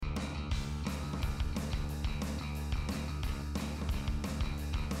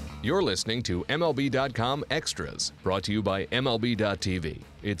You're listening to MLB.com Extras, brought to you by MLB.tv.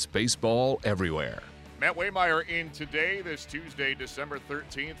 It's baseball everywhere. Matt Waymire in today, this Tuesday, December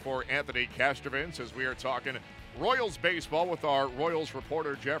 13th, for Anthony Castrovins, as we are talking Royals baseball with our Royals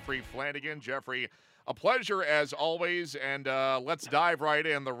reporter, Jeffrey Flanagan. Jeffrey, a pleasure as always, and let's dive right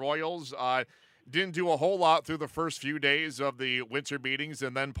in. The Royals didn't do a whole lot through the first few days of the winter meetings,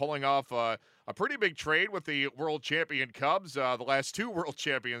 and then pulling off a pretty big trade with the world champion Cubs, the last two world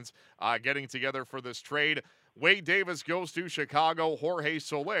champions getting together for this trade. Wade Davis goes to Chicago. Jorge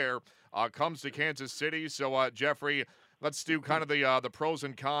Soler comes to Kansas City. So, Jeffrey, let's do kind of the pros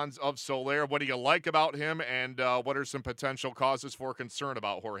and cons of Soler. What do you like about him, and what are some potential causes for concern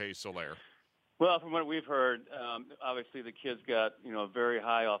about Jorge Soler? Well, from what we've heard, obviously the kid's got, a very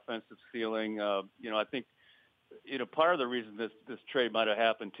high offensive ceiling. I think, part of the reason this trade might have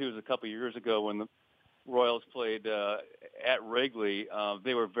happened, too, is a couple of years ago when the Royals played at Wrigley.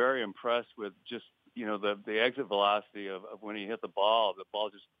 They were very impressed with just, the exit velocity of when he hit the ball. The ball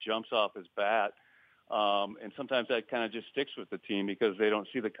just jumps off his bat. And sometimes that kind of just sticks with the team because they don't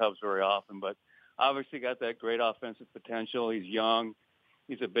see the Cubs very often. But obviously got that great offensive potential. He's young.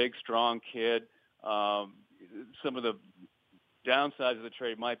 He's a big, strong kid. Some of the downsides of the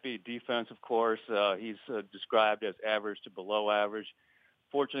trade might be defense, of course. He's described as average to below average.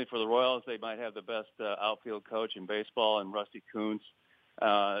 Fortunately for the Royals, they might have the best outfield coach in baseball in Rusty Kuntz.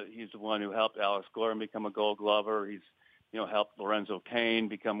 He's the one who helped Alex Gordon become a Gold Glover. He's, helped Lorenzo Cain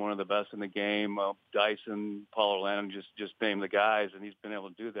become one of the best in the game. Dyson, Paul Orlando, just name the guys, and he's been able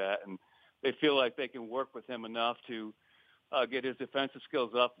to do that. And they feel like they can work with him enough to get his defensive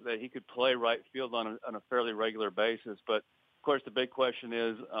skills up that he could play right field on a fairly regular basis. But, of course, the big question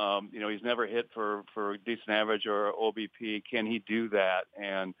is, he's never hit for a decent average or OBP. Can he do that?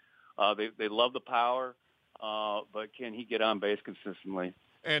 And they love the power, but can he get on base consistently?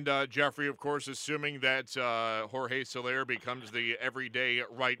 And, Jeffrey, of course, assuming that Jorge Soler becomes the everyday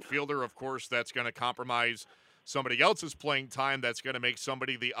right fielder, of course, that's going to compromise somebody else's playing time. That's going to make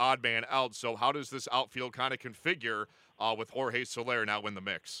somebody the odd man out. So how does this outfield kind of configure with Jorge Soler now in the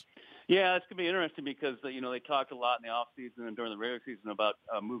mix? Yeah, it's going to be interesting because, they talked a lot in the offseason and during the regular season about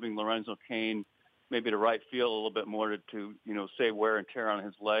moving Lorenzo Cain maybe to right field a little bit more to save wear and tear on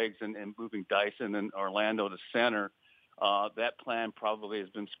his legs and moving Dyson and Orlando to center. That plan probably has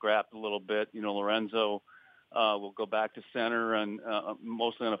been scrapped a little bit. Lorenzo will go back to center and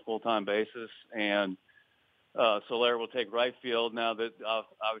mostly on a full-time basis. And Soler will take right field. Now that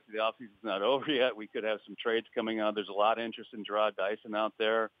obviously the offseason's not over yet, we could have some trades coming out. There's a lot of interest in Gerard Dyson out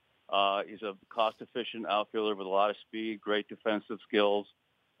there. He's a cost-efficient outfielder with a lot of speed, great defensive skills.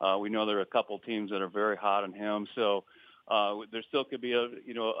 We know there are a couple teams that are very hot on him. So there still could be a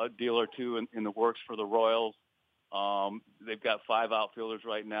deal or two in the works for the Royals. They've got 5 outfielders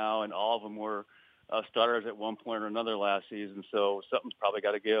right now, and all of them were starters at one point or another last season. So something's probably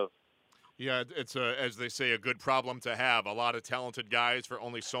got to give. Yeah, it's, as they say, a good problem to have. A lot of talented guys for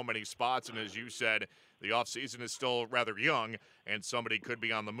only so many spots. And as you said, the offseason is still rather young, and somebody could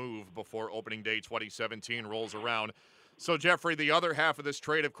be on the move before opening day 2017 rolls around. So, Jeffrey, the other half of this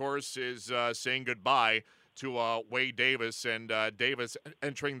trade, of course, is saying goodbye to Wade Davis. And Davis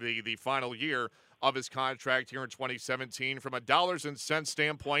entering the final year of his contract here in 2017. From a dollars and cents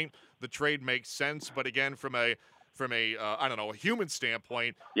standpoint, the trade makes sense. But again, from a human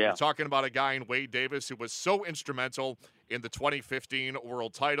standpoint, You're talking about a guy in Wade Davis who was so instrumental in the 2015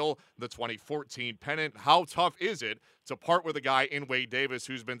 World Title, the 2014 pennant. How tough is it to part with a guy in Wade Davis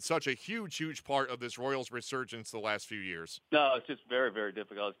who's been such a huge part of this Royals resurgence the last few years? No, it's just very, very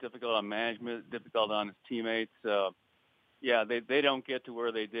difficult. It's difficult on management, difficult on his teammates. They don't get to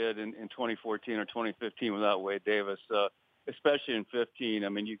where they did in 2014 or 2015 without Wade Davis, especially in 15. I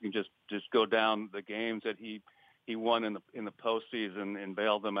mean, you can just go down the games that he won in the postseason and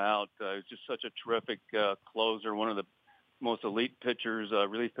bailed them out. He's just such a terrific closer, one of the most elite pitchers,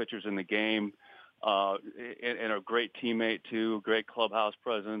 relief pitchers in the game, and a great teammate too, great clubhouse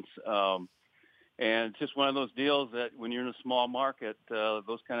presence. And it's just one of those deals that when you're in a small market,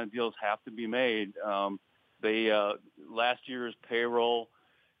 those kind of deals have to be made. Last year's payroll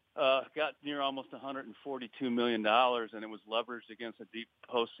got near almost $142 million, and it was leveraged against a deep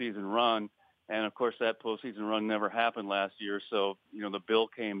postseason run. And, of course, that postseason run never happened last year. So, the bill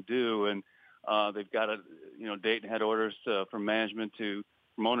came due, and they've got to, Dayton had orders from management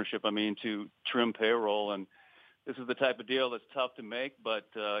from ownership, to trim payroll. And this is the type of deal that's tough to make, but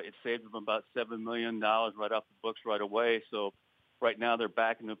it saved them about $7 million right off the books right away. So right now they're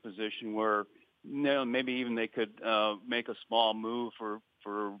back in a position where, maybe even they could make a small move for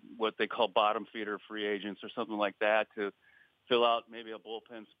what they call bottom feeder free agents or something like that to fill out maybe a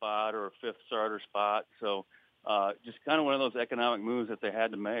bullpen spot or a fifth starter spot. So just kind of one of those economic moves that they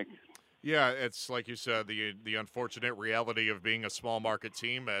had to make. Yeah, it's like you said, the unfortunate reality of being a small market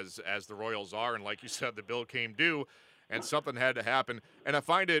team as the Royals are, and like you said, the bill came due, and something had to happen. And I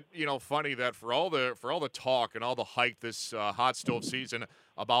find it funny that for all the talk and all the hype this hot stove season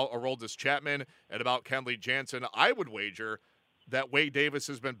about Aroldis Chapman and about Kenley Jansen, I would wager that Wade Davis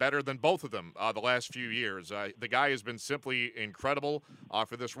has been better than both of them the last few years. The guy has been simply incredible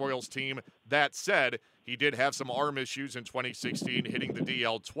for this Royals team. That said, he did have some arm issues in 2016, hitting the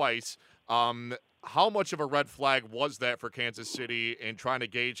DL twice. How much of a red flag was that for Kansas City in trying to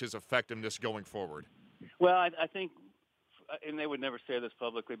gauge his effectiveness going forward? Well, I think, and they would never say this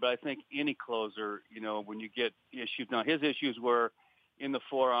publicly, but I think any closer, when you get issues, now his issues were in the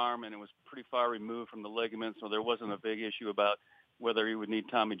forearm, and it was pretty far removed from the ligament, so there wasn't a big issue about whether he would need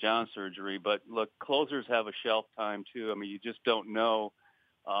Tommy John surgery. But look, closers have a shelf time too. I mean, you just don't know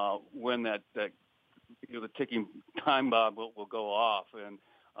when that the ticking time bomb will go off, and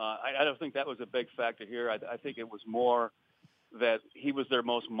I don't think that was a big factor here. I think it was more that he was their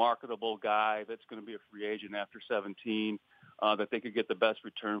most marketable guy that's going to be a free agent after 17, that they could get the best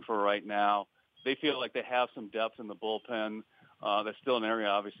return for right now. They feel like they have some depth in the bullpen. That's still an area,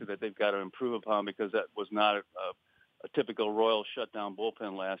 obviously, that they've got to improve upon because that was not a typical Royal shutdown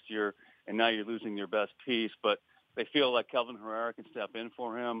bullpen last year, and now you're losing your best piece. But they feel like Kelvin Herrera can step in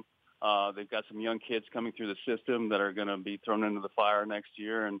for him. They've got some young kids coming through the system that are going to be thrown into the fire next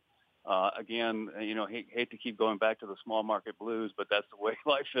year. And, again, hate to keep going back to the small market blues, but that's the way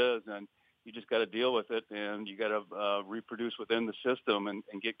life is. And you just got to deal with it, and you got to reproduce within the system and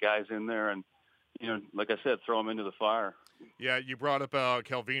get guys in there and, like I said, throw them into the fire. Yeah, you brought up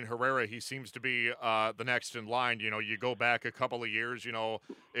Kelvin Herrera. He seems to be the next in line. You go back a couple of years,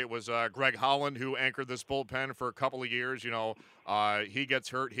 it was Greg Holland who anchored this bullpen for a couple of years. He gets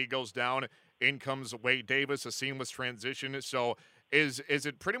hurt, he goes down. In comes Wade Davis, a seamless transition. So is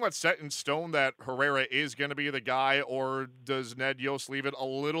it pretty much set in stone that Herrera is going to be the guy, or does Ned Yost leave it a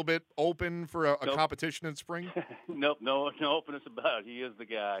little bit open for a Nope. competition in spring? Nope, no openness about it. He is the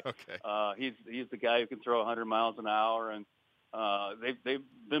guy. Okay. He's the guy who can throw 100 miles an hour, and they've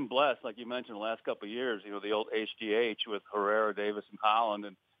been blessed, like you mentioned, the last couple of years. The old HDH with Herrera, Davis, and Holland,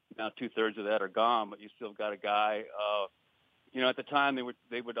 and now 2/3 of that are gone. But you still got a guy. At the time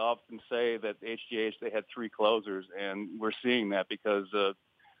they would often say that HGH they had 3 closers, and we're seeing that because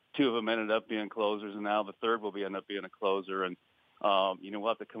 2 of them ended up being closers, and now the third will end up being a closer. And we'll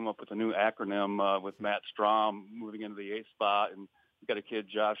have to come up with a new acronym with Matt Strom moving into the 8th spot, and we've got a kid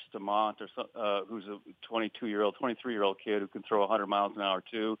Josh Stamont who's a 23-year-old kid who can throw 100 miles an hour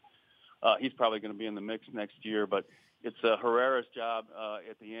too. He's probably going to be in the mix next year, but it's Herrera's job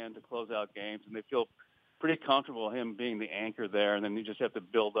at the end to close out games, and they feel pretty comfortable him being the anchor there, and then you just have to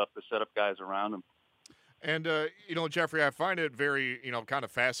build up the setup guys around him. And, Jeffrey, I find it very, kind of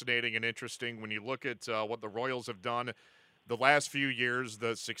fascinating and interesting when you look at what the Royals have done the last few years,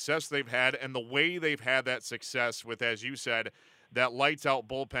 the success they've had, and the way they've had that success with, as you said, that lights-out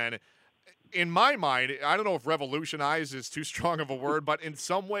bullpen. In my mind, I don't know if revolutionize is too strong of a word, but in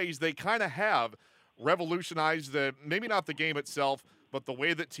some ways they kind of have revolutionized maybe not the game itself, but the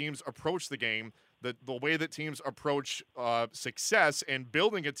way that teams approach the game. The way that teams approach success and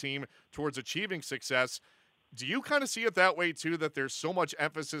building a team towards achieving success. Do you kind of see it that way, too, that there's so much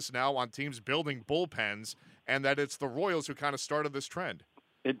emphasis now on teams building bullpens and that it's the Royals who kind of started this trend?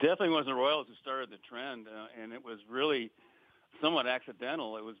 It definitely was the Royals who started the trend, and it was really somewhat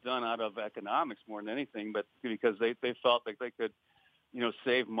accidental. It was done out of economics more than anything, but because they felt like they could,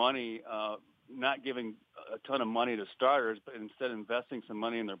 save money, not giving a ton of money to starters, but instead investing some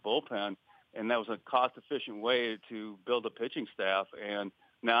money in their bullpen. And that was a cost-efficient way to build a pitching staff. And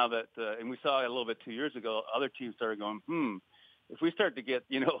now that, and we saw it a little bit 2 years ago, other teams started going, if we start to get,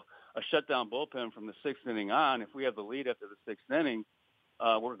 a shutdown bullpen from the 6th inning on, if we have the lead after the 6th inning,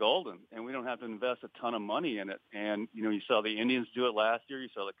 we're golden, and we don't have to invest a ton of money in it. And, you saw the Indians do it last year. You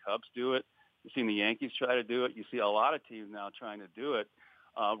saw the Cubs do it. You've seen the Yankees try to do it. You see a lot of teams now trying to do it.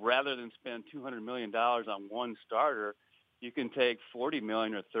 Rather than spend $200 million on one starter, you can take $40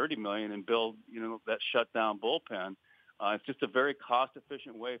 million or $30 million and build, that shutdown bullpen. It's just a very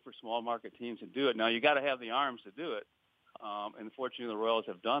cost-efficient way for small market teams to do it. Now, you got to have the arms to do it, and fortunately, the Royals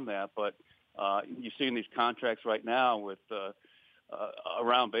have done that. But you're seeing these contracts right now with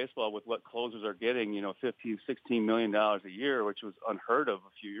around baseball with what closers are getting, $15, $16 million a year, which was unheard of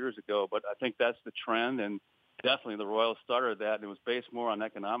a few years ago. But I think that's the trend, and definitely the Royals started that, and it was based more on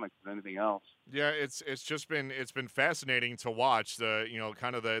economics than anything else. Yeah, it's been fascinating to watch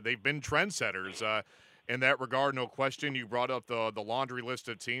they've been trendsetters. in that regard, no question. You brought up the laundry list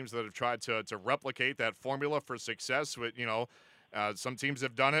of teams that have tried to replicate that formula for success. With some teams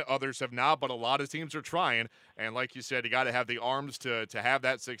have done it, others have not, but a lot of teams are trying. And like you said, you got to have the arms to have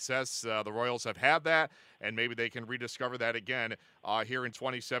that success. The Royals have had that, and maybe they can rediscover that again here in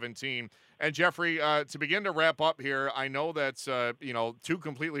 2017. And Jeffrey, to begin to wrap up here, I know that's two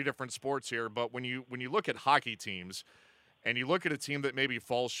completely different sports here, but when you look at hockey teams, and you look at a team that maybe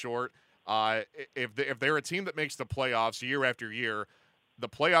falls short, if they're a team that makes the playoffs year after year, the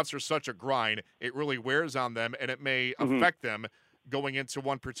playoffs are such a grind, it really wears on them, and it may affect them going into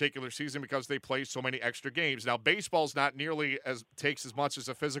one particular season because they play so many extra games. Now, baseball's not nearly takes as much as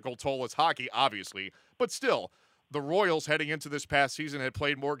a physical toll as hockey, obviously, but still, the Royals heading into this past season had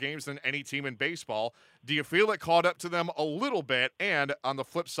played more games than any team in baseball. Do you feel it caught up to them a little bit? And on the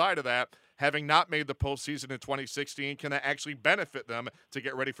flip side of that, having not made the postseason in 2016, can that actually benefit them to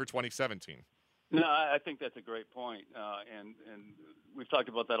get ready for 2017? No, I think that's a great point, and we've talked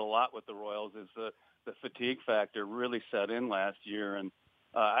about that a lot with the Royals. Is the fatigue factor really set in last year, and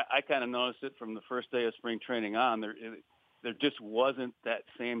I kind of noticed it from the first day of spring training on. There just wasn't that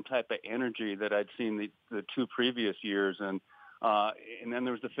same type of energy that I'd seen the two previous years, and then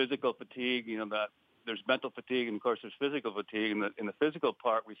there was the physical fatigue. There's mental fatigue, and of course there's physical fatigue. And in the physical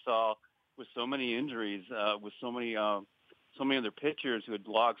part, we saw with so many injuries, with so many other pitchers who had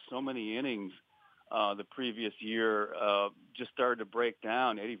logged so many innings. The previous year just started to break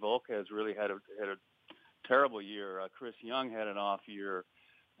down. Eddie Volquez really had a terrible year. Chris Young had an off year.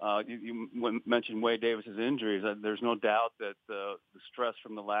 You mentioned Wade Davis's injuries. There's no doubt that the stress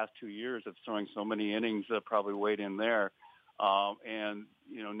from the last 2 years of throwing so many innings probably weighed in there. And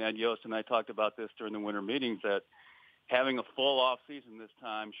Ned Yost and I talked about this during the winter meetings, that having a full off season this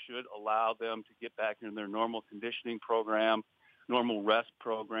time should allow them to get back into their normal conditioning program, normal rest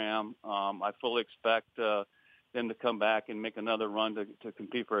program. I fully expect them to come back and make another run to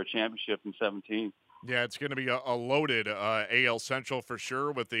compete for a championship in 2017. Yeah, it's going to be a loaded AL Central for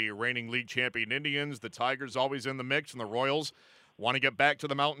sure, with the reigning league champion Indians, the Tigers always in the mix, and the Royals want to get back to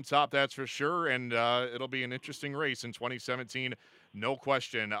the mountaintop, that's for sure, and it'll be an interesting race in 2017, no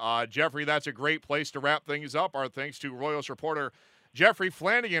question. Jeffrey, that's a great place to wrap things up. Our thanks to Royals reporter Jeffrey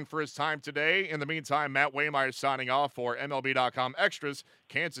Flanagan for his time today. In the meantime, Matt Waymire is signing off for MLB.com Extras,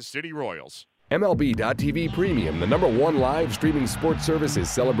 Kansas City Royals. MLB.tv Premium, the #1 live streaming sports service, is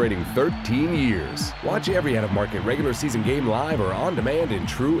celebrating 13 years. Watch every out-of-market regular season game live or on demand in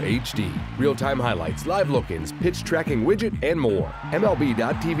true HD. Real-time highlights, live look-ins, pitch tracking widget, and more.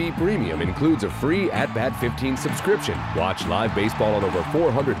 MLB.tv Premium includes a free At-Bat 15 subscription. Watch live baseball on over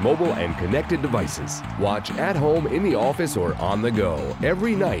 400 mobile and connected devices. Watch at home, in the office, or on the go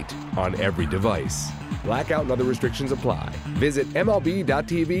every night on every device. Blackout and other restrictions apply. Visit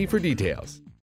MLB.tv for details.